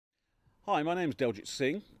Hi, my name's Deljit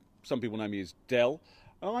Singh. Some people know me as Del.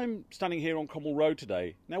 And I'm standing here on Cromwell Road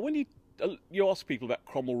today. Now, when you ask people about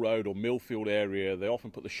Cromwell Road or Millfield area, they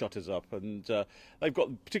often put the shutters up, and they've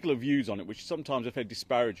got particular views on it, which sometimes are fairly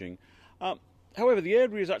disparaging. However, the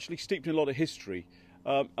area is actually steeped in a lot of history.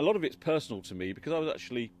 A lot of it's personal to me because I was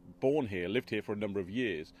actually born here, lived here for a number of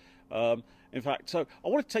years. In fact, so I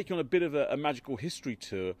want to take you on a bit of a magical history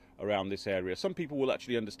tour around this area. Some people will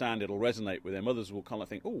actually understand, it'll resonate with them. Others will kind of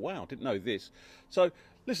think, oh wow, didn't know this. So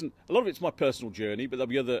listen, a lot of it's my personal journey, but there'll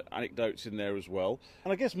be other anecdotes in there as well.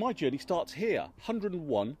 And I guess my journey starts here,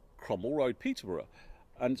 101 Cromwell Road, Peterborough.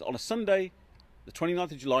 And on a Sunday, the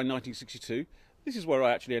 29th of July 1962, this is where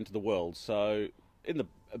I actually entered the world. So in the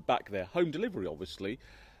back there, home delivery obviously.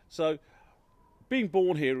 So being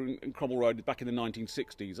born here in Cromwell Road back in the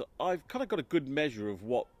 1960s, I've kind of got a good measure of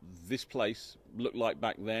what this place looked like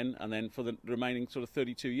back then, and then for the remaining sort of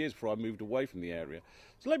 32 years before I moved away from the area.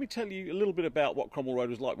 So let me tell you a little bit about what Cromwell Road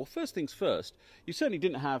was like. Well, first things first, you certainly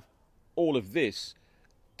didn't have all of this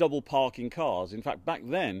double parking cars. In fact, back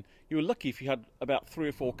then, you were lucky if you had about 3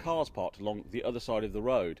 or 4 cars parked along the other side of the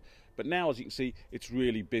road. But now, as you can see, it's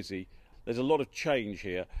really busy. There's a lot of change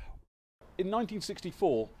here. In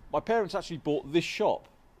 1964, my parents actually bought this shop,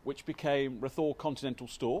 which became Rathore Continental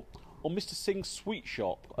Store, or Mr. Singh's Sweet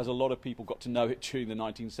Shop, as a lot of people got to know it during the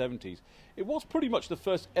 1970s. It was pretty much the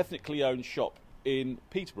first ethnically owned shop in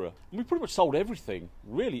Peterborough. And we pretty much sold everything,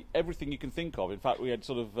 really everything you can think of. In fact, we had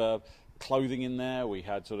sort of clothing in there, we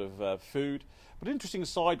had sort of food. But an interesting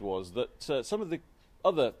aside was that some of the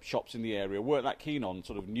other shops in the area weren't that keen on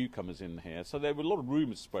sort of newcomers in here, so there were a lot of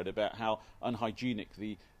rumours spread about how unhygienic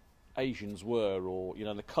the Asians were, or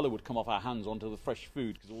the colour would come off our hands onto the fresh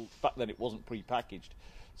food, because back then it wasn't pre-packaged.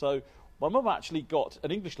 So my mum actually got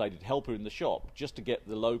an English lady to help her in the shop, just to get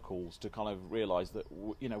the locals to kind of realise that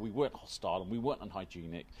we weren't hostile and we weren't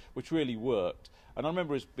unhygienic, which really worked. And I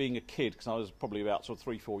remember as being a kid, because I was probably about sort of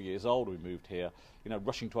 3-4 years old when we moved here,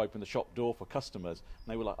 rushing to open the shop door for customers,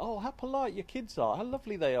 and they were like, oh, how polite your kids are, how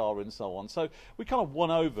lovely they are, and so on. So we kind of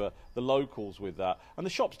won over the locals with that, and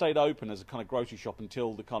the shop stayed open as a kind of grocery shop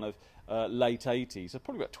until the kind of late 80s, so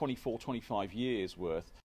probably about 24-25 years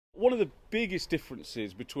worth. One of the biggest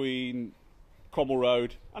differences between Cromwell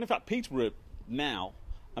Road and in fact Peterborough now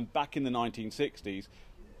and back in the 1960s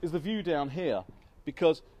is the view down here,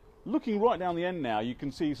 because looking right down the end now, you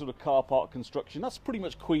can see sort of car park construction. That's pretty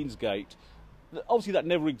much Queensgate. Obviously that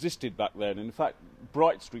never existed back then. In fact,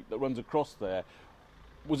 Bright Street that runs across there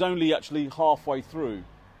was only actually halfway through.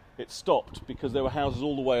 It stopped because there were houses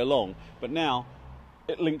all the way along, but now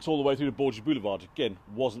it links all the way through to Borges Boulevard. Again,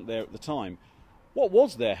 wasn't there at the time. What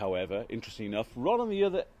was there, however, interesting enough, right on the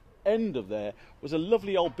other end of there was a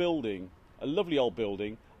lovely old building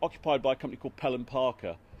occupied by a company called Pell &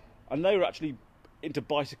 Parker, and they were actually into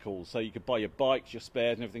bicycles, so you could buy your bikes, your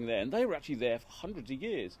spares and everything there, and they were actually there for hundreds of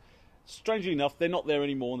years. Strangely enough, they're not there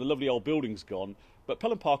anymore and the lovely old building's gone, but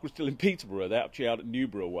Pell & Parker was still in Peterborough. They're actually out at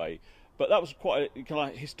Newborough way. But that was quite a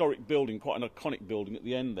kind of historic building, quite an iconic building at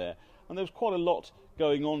the end there, and there was quite a lot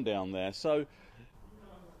going on down there. So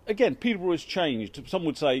again, Peterborough has changed. Some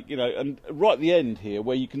would say, and right at the end here,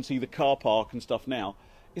 where you can see the car park and stuff now,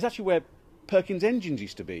 is actually where Perkins Engines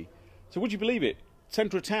used to be. So would you believe it?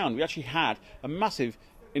 Centre of town, we actually had a massive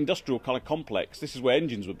industrial kind of complex. This is where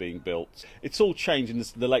engines were being built. It's all changed in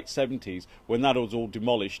the late 70s when that was all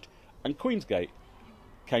demolished and Queensgate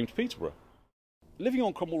came to Peterborough. Living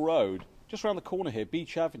on Cromwell Road, just around the corner here,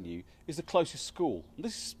 Beach Avenue, is the closest school.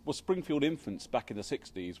 This was Springfield Infants back in the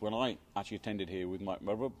 60s when I actually attended here with my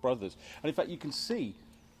brothers. And in fact, you can see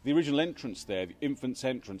the original entrance there, the infants'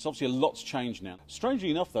 entrance. Obviously, a lot's changed now. Strangely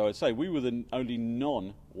enough, though, I'd say we were the only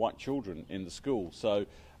non-white children in the school. So,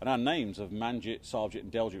 and our names of Manjit, Sarjit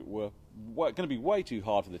and Deljit were going to be way too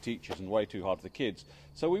hard for the teachers and way too hard for the kids.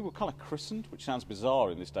 So we were kind of christened, which sounds bizarre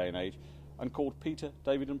in this day and age, and called Peter,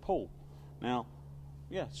 David and Paul. Now,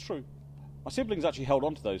 yeah, it's true. My siblings actually held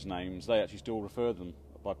on to those names. They actually still refer them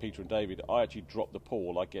by Peter and David. I actually dropped the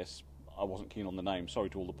Paul. I guess I wasn't keen on the name. Sorry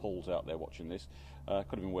to all the Pauls out there watching this. Could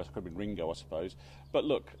have been worse. Could have been Ringo, I suppose. But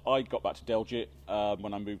look, I got back to Deljit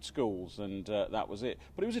when I moved schools, and that was it.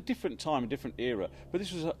 But it was a different time, a different era. But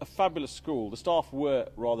this was a fabulous school. The staff were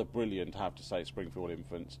rather brilliant, I have to say, at Springfield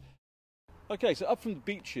Infants. Okay, so up from the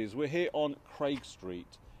beaches, we're here on Craig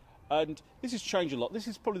Street. And this has changed a lot. This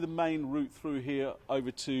is probably the main route through here over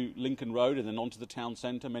to Lincoln Road and then onto the town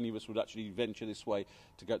centre. Many of us would actually venture this way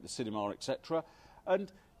to go to the cinema, etc.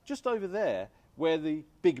 And just over there, where the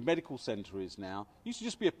big medical centre is now, used to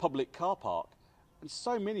just be a public car park. And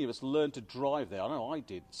so many of us learned to drive there. I know I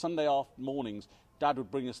did. Sunday mornings, Dad would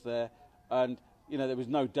bring us there, and you know, there was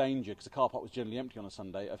no danger, because the car park was generally empty on a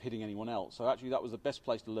Sunday, of hitting anyone else. So actually that was the best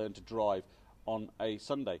place to learn to drive on a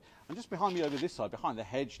Sunday. And just behind me over this side, behind the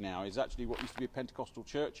hedge now, is actually what used to be a Pentecostal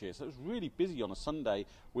church here. So it was really busy on a Sunday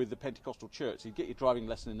with the Pentecostal church. So you get your driving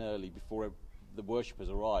lesson in early before the worshippers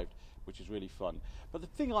arrived, which is really fun. But the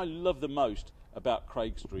thing I love the most about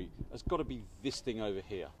Craig Street has got to be this thing over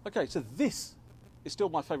here. Okay, so this is still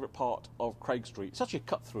my favourite part of Craig Street. It's actually a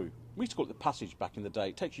cut through. We used to call it the passage back in the day.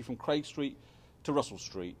 It takes you from Craig Street to Russell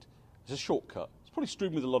Street. It's a shortcut. It's probably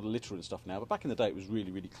strewn with a lot of litter and stuff now, but back in the day it was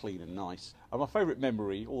really, really clean and nice. And my favourite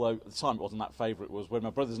memory, although at the time it wasn't that favourite, was when my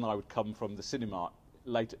brothers and I would come from the cinema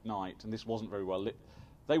late at night, and this wasn't very well lit.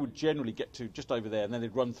 They would generally get to just over there, and then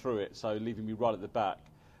they'd run through it, so leaving me right at the back.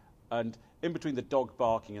 And in between the dog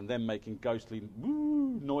barking and them making ghostly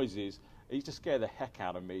woo noises, it used to scare the heck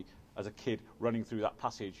out of me as a kid running through that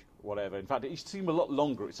passage, whatever. In fact, it used to seem a lot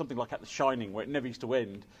longer. It's something like at The Shining, where it never used to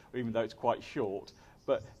end, even though it's quite short.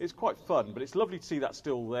 But it's quite fun, but it's lovely to see that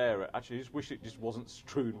still there. Actually, I just wish it just wasn't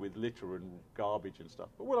strewn with litter and garbage and stuff.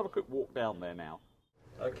 But we'll have a quick walk down there now.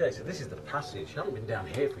 Okay, so this is the passage. I haven't been down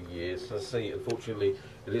here for years. So I see, unfortunately,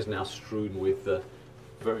 it is now strewn with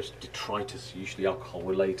various detritus, usually alcohol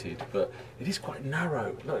related, but it is quite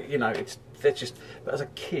narrow. Look, you know, but as a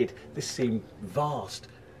kid, this seemed vast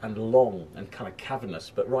and long and kind of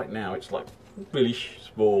cavernous, but right now it's like really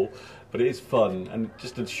small, but it is fun, and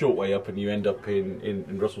just a short way up and you end up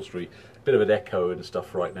in Russell Street. A bit of an echo and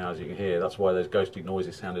stuff right now, as you can hear. That's why those ghostly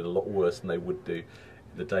noises sounded a lot worse than they would do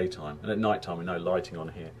in the daytime. And at night time with no lighting on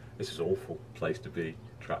here, this is an awful place to be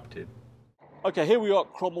trapped in. Okay, here we are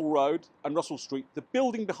at Cromwell Road and Russell Street. The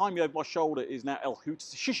building behind me over my shoulder is now El Hoot,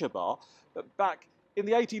 it's a shisha bar, but back in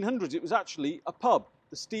the 1800s it was actually a pub,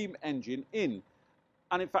 the Steam Engine Inn.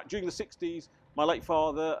 And in fact, during the 60s, my late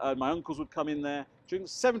father and my uncles would come in there. During the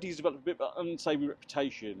 70s, developed a bit of an unsavoury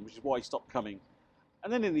reputation, which is why he stopped coming.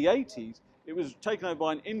 And then in the 80s, it was taken over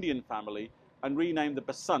by an Indian family and renamed the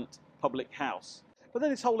Basant Public House. But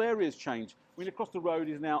then this whole area's changed. I mean, across the road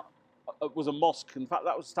is now was a mosque. In fact,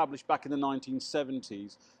 that was established back in the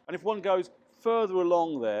 1970s. And if one goes further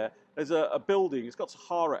along there, there's a building. It's got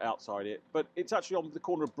Sahara outside it, but it's actually on the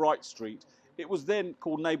corner of Bright Street. It was then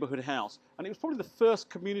called Neighbourhood House, and it was probably the first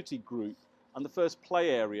community group and the first play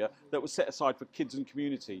area that was set aside for kids and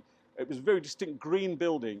community. It was a very distinct green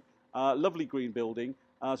building, lovely green building,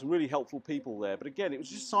 some really helpful people there. But again, it was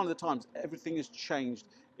just a sign of the times. Everything has changed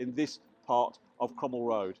in this part of Cromwell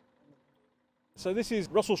Road. So this is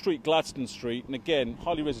Russell Street, Gladstone Street, and again,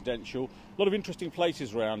 highly residential. A lot of interesting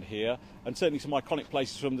places around here, and certainly some iconic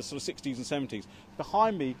places from the sort of 60s and 70s.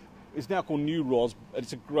 Behind me is now called New Ros, and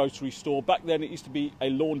it's a grocery store. Back then it used to be a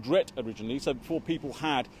laundrette originally, so before people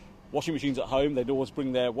had washing machines at home, they'd always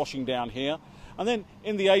bring their washing down here. And then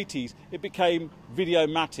in the 80s, it became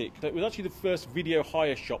Videomatic. It was actually the first video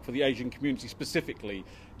hire shop for the Asian community specifically.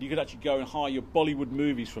 You could actually go and hire your Bollywood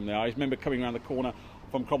movies from there. I remember coming around the corner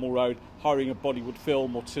from Cromwell Road, hiring a Bollywood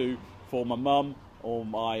film or two for my mum or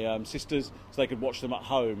my sisters, so they could watch them at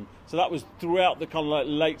home. So that was throughout the kind of like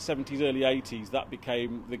late 70s, early 80s, that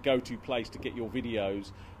became the go-to place to get your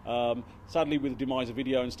videos. Sadly, with the demise of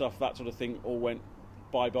video and stuff, that sort of thing all went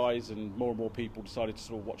bye-byes, and more people decided to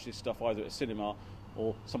sort of watch this stuff either at a cinema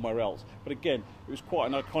or somewhere else. But again, it was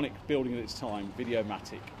quite an iconic building at its time,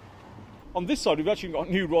 Videomatic. On this side, we've actually got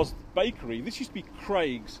New Ros Bakery. This used to be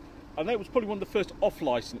Craig's, and that was probably one of the first off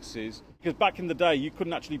licences, because back in the day you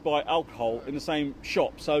couldn't actually buy alcohol in the same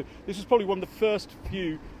shop. So this was probably one of the first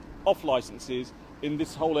few off licences in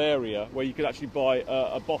this whole area where you could actually buy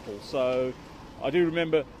a bottle. So I do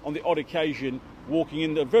remember on the odd occasion walking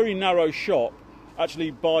in a very narrow shop,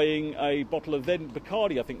 actually buying a bottle of then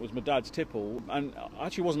Bacardi, I think was my dad's tipple, and I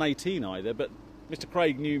actually wasn't 18 either, but Mr.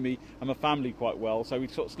 Craig knew me and my family quite well, so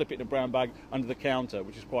we'd sort of slip it in a brown bag under the counter,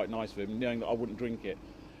 which is quite nice of him, knowing that I wouldn't drink it.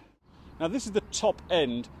 Now this is the top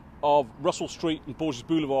end of Russell Street and Borges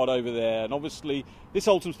Boulevard over there, and obviously this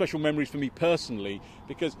holds some special memories for me personally,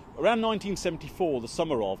 because around 1974, the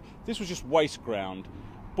summer of, this was just waste ground.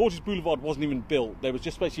 Borges Boulevard wasn't even built. There was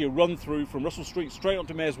just basically a run through from Russell Street straight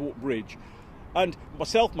onto Mayor's Walk Bridge. And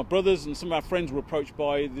myself, my brothers and some of our friends were approached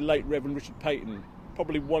by the late Reverend Richard Payton,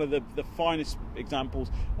 probably one of the finest examples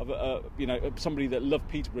of somebody that loved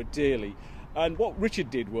Peterborough dearly. And what Richard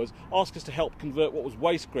did was ask us to help convert what was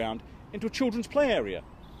waste ground into a children's play area.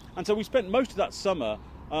 And so we spent most of that summer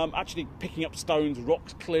actually picking up stones,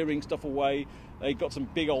 rocks, clearing stuff away. They got some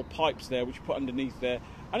big old pipes there which we put underneath there,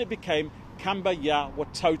 and it became Kamba Ya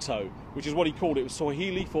Watoto, which is what he called it. It was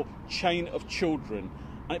Swahili for chain of children.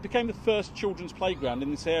 And it became the first children's playground in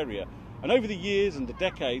this area. And over the years and the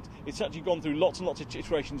decades, it's actually gone through lots and lots of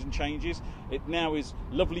iterations and changes. It now is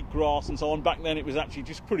lovely grass and so on. Back then it was actually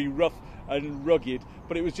just pretty rough and rugged,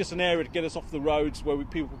 but it was just an area to get us off the roads where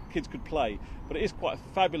kids could play. But it is quite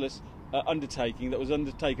a fabulous undertaking that was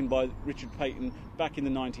undertaken by Richard Peyton back in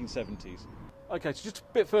the 1970s. Okay, so just a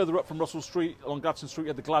bit further up from Russell Street, along Gladstone Street, you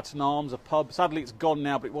had the Gladstone Arms, a pub. Sadly, it's gone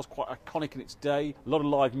now, but it was quite iconic in its day. A lot of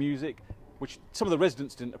live music, which some of the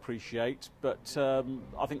residents didn't appreciate, but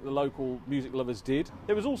I think the local music lovers did.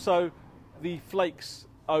 There was also the Flakes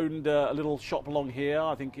owned a little shop along here.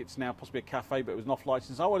 I think it's now possibly a cafe, but it was an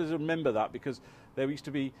off-licence. I wanted to remember that because there used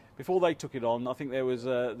to be, before they took it on, I think there was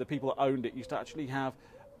the people that owned it used to actually have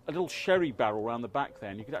a little sherry barrel around the back there,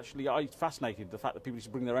 and you could actually, I was fascinated the fact that people used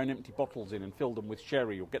to bring their own empty bottles in and fill them with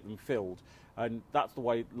sherry or get them filled, and that's the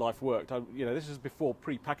way life worked. This is before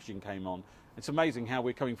pre-packaging came on. It's amazing how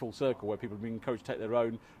we're coming full circle, where people are being encouraged to take their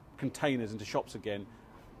own containers into shops again,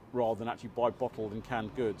 rather than actually buy bottled and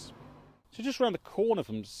canned goods. So just around the corner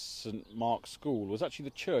from St Mark's School was actually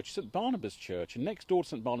the church, St Barnabas Church, and next door to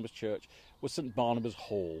St Barnabas Church was St Barnabas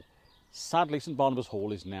Hall. Sadly, St Barnabas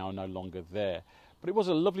Hall is now no longer there. But it was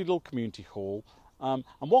a lovely little community hall, and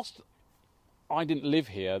whilst I didn't live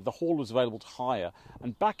here, the hall was available to hire.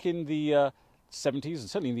 And back in the 70s and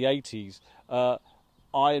certainly in the 80s,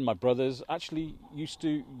 I and my brothers actually used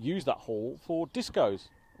to use that hall for discos,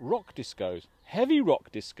 rock discos, heavy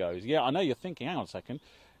rock discos. Yeah, I know you're thinking, hang on a second,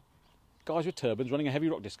 guys with turbans running a heavy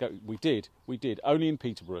rock disco. We did, only in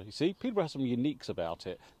Peterborough. You see, Peterborough has some uniques about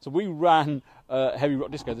it. So we ran heavy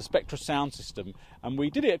rock disco, the Spectra sound system, and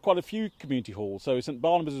we did it at quite a few community halls. So St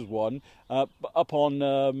Barnabas was one. Up on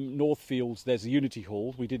Northfields, there's the Unity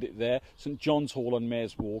Hall. We did it there. St John's Hall on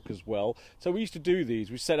Mayor's Walk as well. So we used to do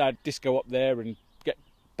these. We set our disco up there, and get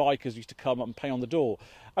bikers used to come up and pay on the door.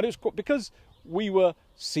 And it was because we were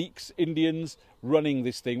Sikhs, Indians, running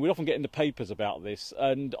this thing. We'd often get in the papers about this,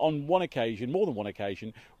 and on one occasion, more than one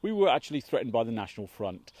occasion, we were actually threatened by the National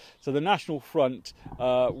Front. So the National Front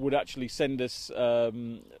would actually send us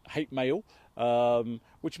hate mail,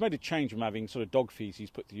 which made a change from having sort of dog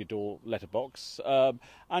feces put through your door letterbox,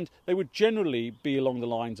 and they would generally be along the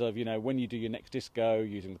lines of, when you do your next disco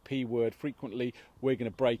using the P word frequently, we're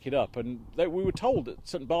going to break it up. And we were told at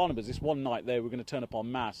St Barnabas this one night they were going to turn up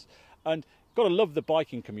en masse, and got to love the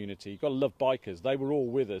biking community, got to love bikers. They were all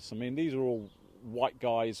with us. I mean, these are all white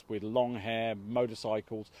guys with long hair,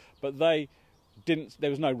 motorcycles, but there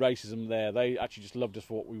was no racism there. They actually just loved us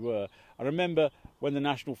for what we were. I remember when the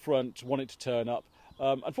National Front wanted to turn up,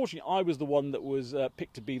 unfortunately I was the one that was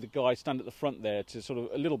picked to be the guy stand at the front there, to sort of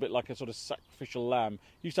a little bit like a sort of sacrificial lamb.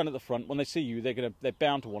 You stand at the front, when they see you, they're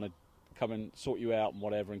bound to want to come and sort you out and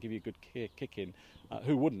whatever and give you a good kick in.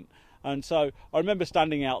 Who wouldn't? And so I remember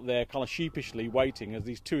standing out there kind of sheepishly waiting as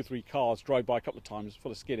these 2 or 3 cars drove by a couple of times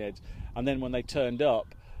full of skinheads, and then when they turned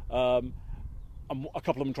up, and a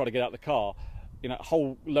couple of them tried to get out of the car, a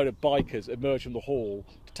whole load of bikers emerged from the hall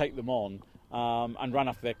to take them on, and ran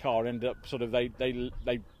after their car, and ended up sort of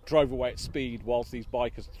they drove away at speed whilst these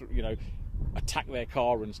bikers attacked their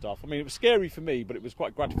car and stuff. I mean, it was scary for me, but it was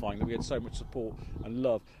quite gratifying that we had so much support and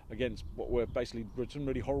love against what were basically some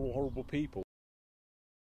really horrible people.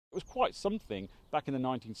 It was quite something back in the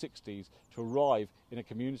 1960s to arrive in a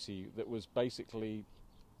community that was basically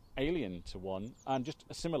alien to one and just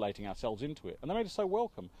assimilating ourselves into it. And they made us so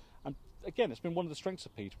welcome. And again, it's been one of the strengths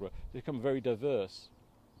of Peterborough to become very diverse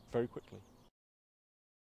very quickly.